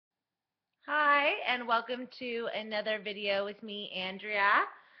and welcome to another video with me, Andrea.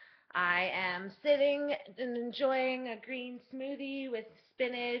 I am sitting and enjoying a green smoothie with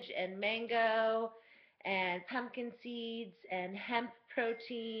spinach and mango and pumpkin seeds and hemp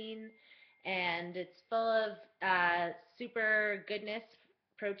protein, and it's full of super goodness,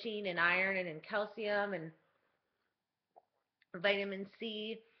 protein and iron and calcium and vitamin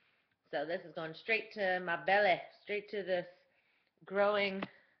C. So this is going straight to my belly, straight to this growing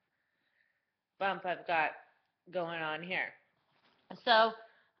bump I've got going on here. So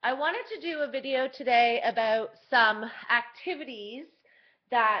I wanted to do a video today about some activities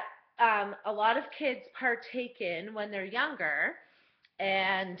that a lot of kids partake in when they're younger,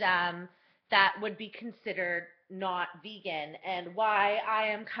 and that would be considered not vegan, and why I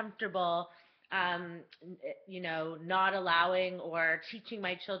am comfortable not allowing or teaching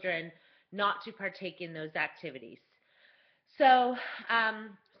my children not to partake in those activities. So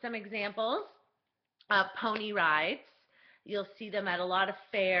some examples: pony rides. You'll see them at a lot of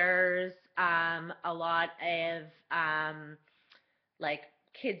fairs, a lot of like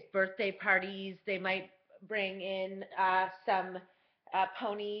kids' birthday parties. They might bring in some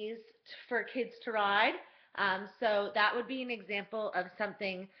ponies for kids to ride. So that would be an example of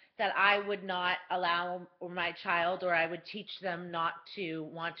something that I would not allow my child, or I would teach them not to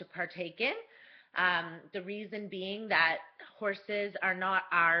want to partake in. The reason being that horses are not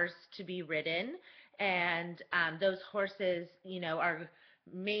ours to be ridden, and those horses, are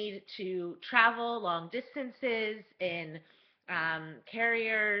made to travel long distances in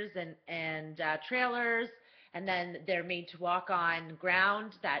carriers and trailers, and then they're made to walk on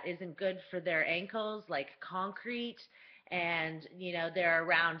ground that isn't good for their ankles, like concrete, and they're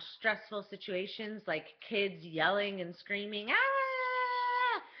around stressful situations like kids yelling and screaming,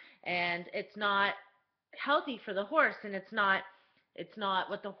 ah! And it's not healthy for the horse, and it's not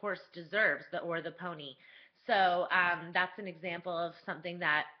what the horse deserves, or the pony. So that's an example of something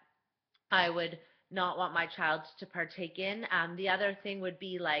that I would not want my child to partake in. The other thing would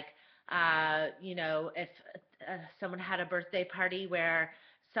be like, if someone had a birthday party where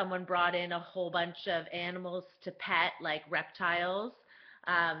someone brought in a whole bunch of animals to pet, like reptiles.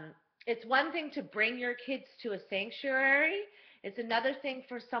 It's one thing to bring your kids to a sanctuary. It's another thing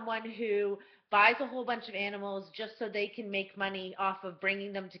for someone who buys a whole bunch of animals just so they can make money off of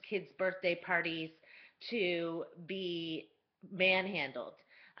bringing them to kids' birthday parties to be manhandled.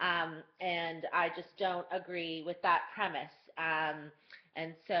 And I just don't agree with that premise.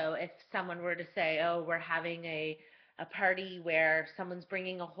 And so if someone were to say, oh, we're having a party where someone's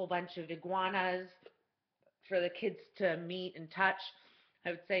bringing a whole bunch of iguanas for the kids to meet and touch,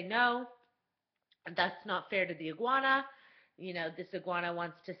 I would say, no, that's not fair to the iguana. This iguana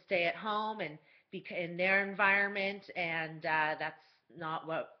wants to stay at home and be in their environment, and that's not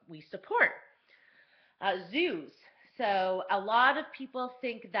what we support. Zoos. So a lot of people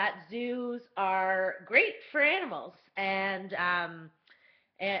think that zoos are great for animals, and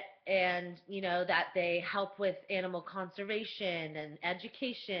that they help with animal conservation and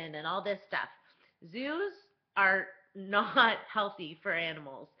education and all this stuff. Zoos are not healthy for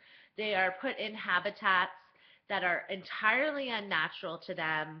animals. They are put in habitats that are entirely unnatural to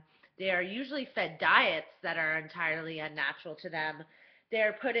them. They are usually fed diets that are entirely unnatural to them.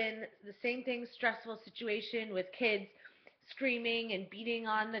 They're put in the same thing, stressful situation with kids screaming and beating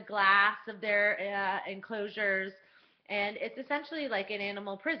on the glass of their enclosures, and it's essentially like an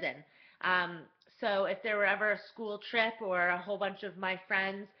animal prison. So if there were ever a school trip, or a whole bunch of my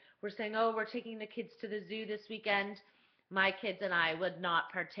friends were saying, oh, we're taking the kids to the zoo this weekend, my kids and I would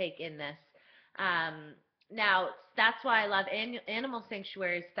not partake in this. Now, that's why I love animal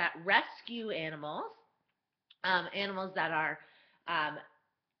sanctuaries that rescue animals, animals that are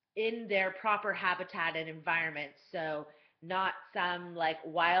in their proper habitat and environment. So not some like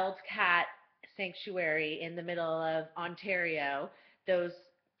wildcat sanctuary in the middle of Ontario. Those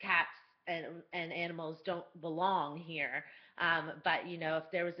cats and animals don't belong here. But if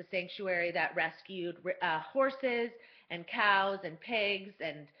there was a sanctuary that rescued horses and cows and pigs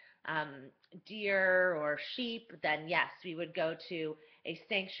and deer or sheep, then yes, we would go to a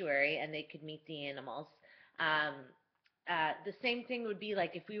sanctuary and they could meet the animals. The same thing would be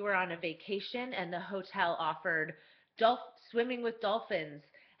like if we were on a vacation and the hotel offered swimming with dolphins,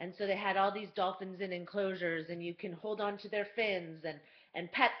 and so they had all these dolphins in enclosures, and you can hold on to their fins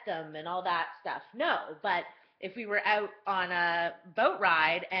and pet them and all that stuff. No, but if we were out on a boat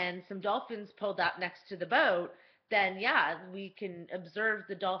ride and some dolphins pulled up next to the boat, then yeah, we can observe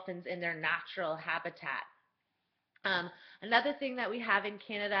the dolphins in their natural habitat. Another thing that we have in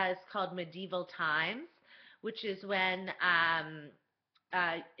Canada is called medieval times, which is when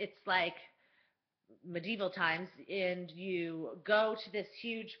it's like medieval times, and you go to this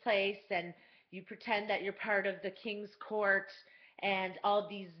huge place and you pretend that you're part of the king's court, and all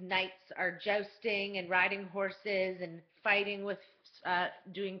these knights are jousting and riding horses and fighting with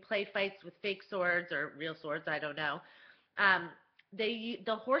doing play fights with fake swords or real swords, I don't know. um,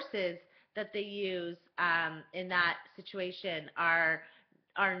 the horses that they use in that situation are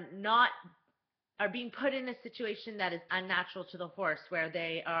not are being put in a situation that is unnatural to the horse, where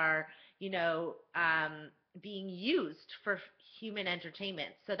they are, you know, being used for human entertainment.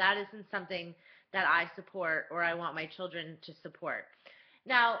 So that isn't something that I support or I want my children to support.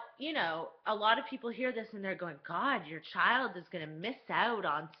 Now, you know, a lot of people hear this and they're going, God, your child is going to miss out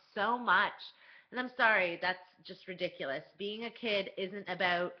on so much. And I'm sorry, that's just ridiculous. Being a kid isn't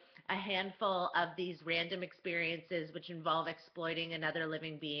about a handful of these random experiences which involve exploiting another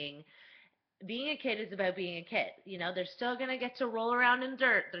living being. Being a kid is about being a kid. You know, they're still going to get to roll around in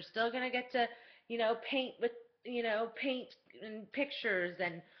dirt. They're still going to get to, you know, paint with, you know, paint and pictures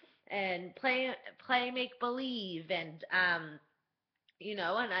and play make believe and you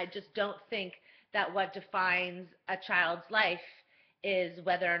know, and I just don't think that what defines a child's life is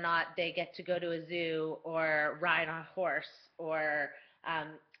whether or not they get to go to a zoo or ride on a horse or um,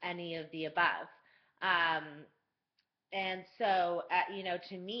 any of the above. Um, and so, you know,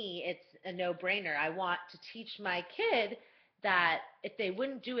 to me, it's a no-brainer. I want to teach my kid that if they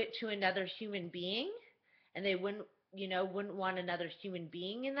wouldn't do it to another human being, and they wouldn't, you know, wouldn't want another human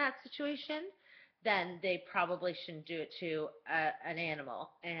being in that situation, then they probably shouldn't do it to an animal.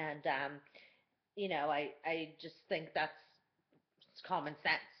 And, you know, I just think that's common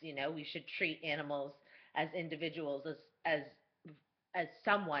sense. You know, we should treat animals as individuals, as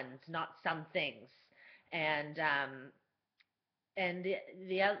someone's, not some things. And and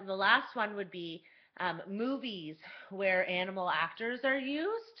the last one would be movies where animal actors are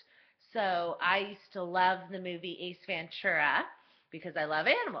used. So I used to love the movie Ace Ventura because I love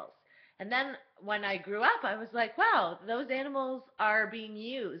animals. And then when I grew up, I was like, wow, those animals are being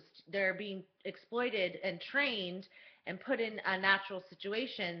used. They're being exploited and trained and put in unnatural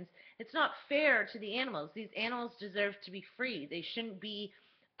situations. It's not fair to the animals. These animals deserve to be free. They shouldn't be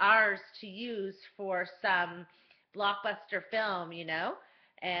ours to use for some blockbuster film, you know?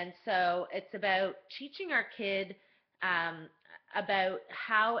 And so it's about teaching our kid um, about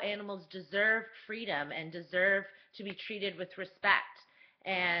how animals deserve freedom and deserve to be treated with respect.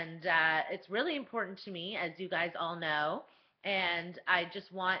 And it's really important to me, as you guys all know. And I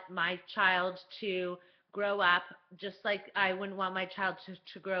just want my child to grow up just like I wouldn't want my child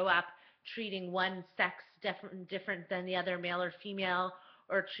to grow up treating one sex different than the other, male or female,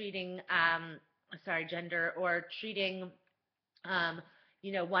 or treating gender, or treating um,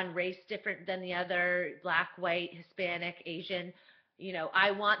 you know, one race different than the other, black, white, Hispanic, Asian. You know,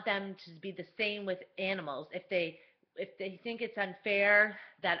 I want them to be the same with animals. If they think it's unfair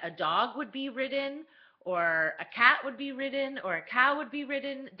that a dog would be ridden or a cat would be ridden or a cow would be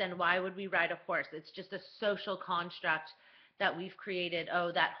ridden, then why would we ride a horse? It's just a social construct that we've created.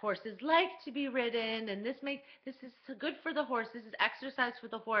 Oh, that horses like to be ridden, and this is good for the horse. This is exercise for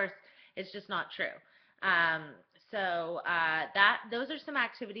the horse. It's just not true. Um, so those are some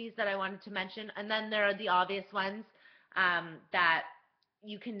activities that I wanted to mention, and then there are the obvious ones that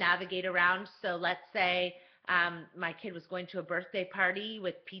you can navigate around. So let's say my kid was going to a birthday party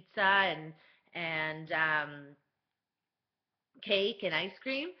with pizza and cake and ice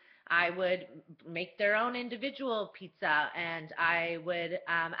cream. I would make their own individual pizza, and I would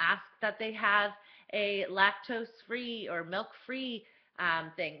ask that they have a lactose-free or milk-free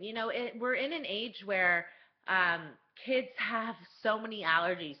thing. You know, we're in an age where um, kids have so many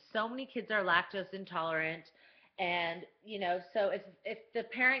allergies. So many kids are lactose intolerant, and you know, so if the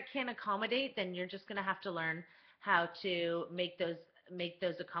parent can't accommodate, then you're just going to have to learn how to make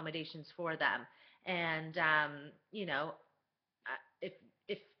those accommodations for them. And you know,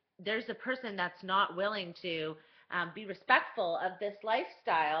 if there's a person that's not willing to be respectful of this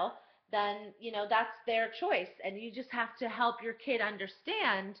lifestyle, then you know that's their choice, and you just have to help your kid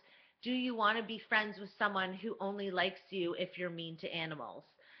understand. Do you want to be friends with someone who only likes you if you're mean to animals?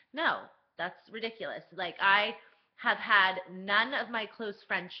 No, that's ridiculous. Like, I have had none of my close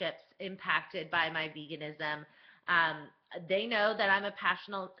friendships impacted by my veganism. Um, they know that I'm a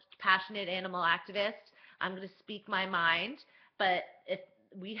passionate animal activist. I'm going to speak my mind, but if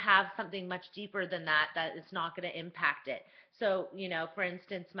we have something much deeper than that, that it's not going to impact it. So, you know, for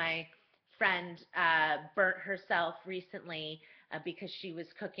instance, my friend burnt herself recently because she was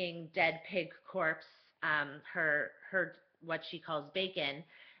cooking dead pig corpse, her what she calls bacon,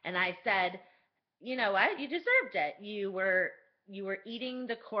 and I said, you know what, you deserved it. you were eating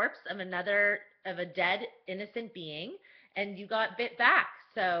the corpse of a dead innocent being, and you got bit back.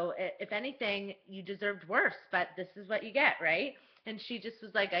 So if anything, you deserved worse, but this is what you get, right? And she just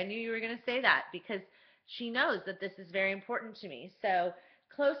was like, I knew you were going to say that, because she knows that this is very important to me. So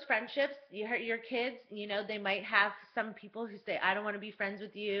close friendships, your kids, they might have some people who say, I don't want to be friends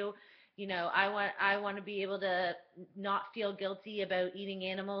with you. I want to be able to not feel guilty about eating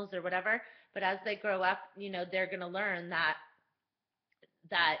animals or whatever. But as they grow up, they're going to learn that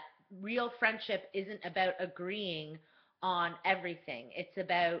real friendship isn't about agreeing on everything. It's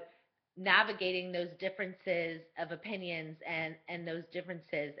about navigating those differences of opinions and those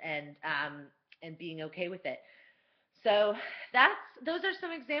differences and being okay with it. So those are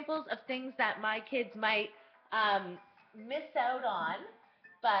some examples of things that my kids might um, miss out on,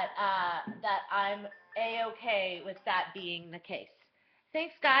 but that I'm a-okay with that being the case.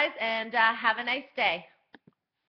 Thanks, guys, and have a nice day.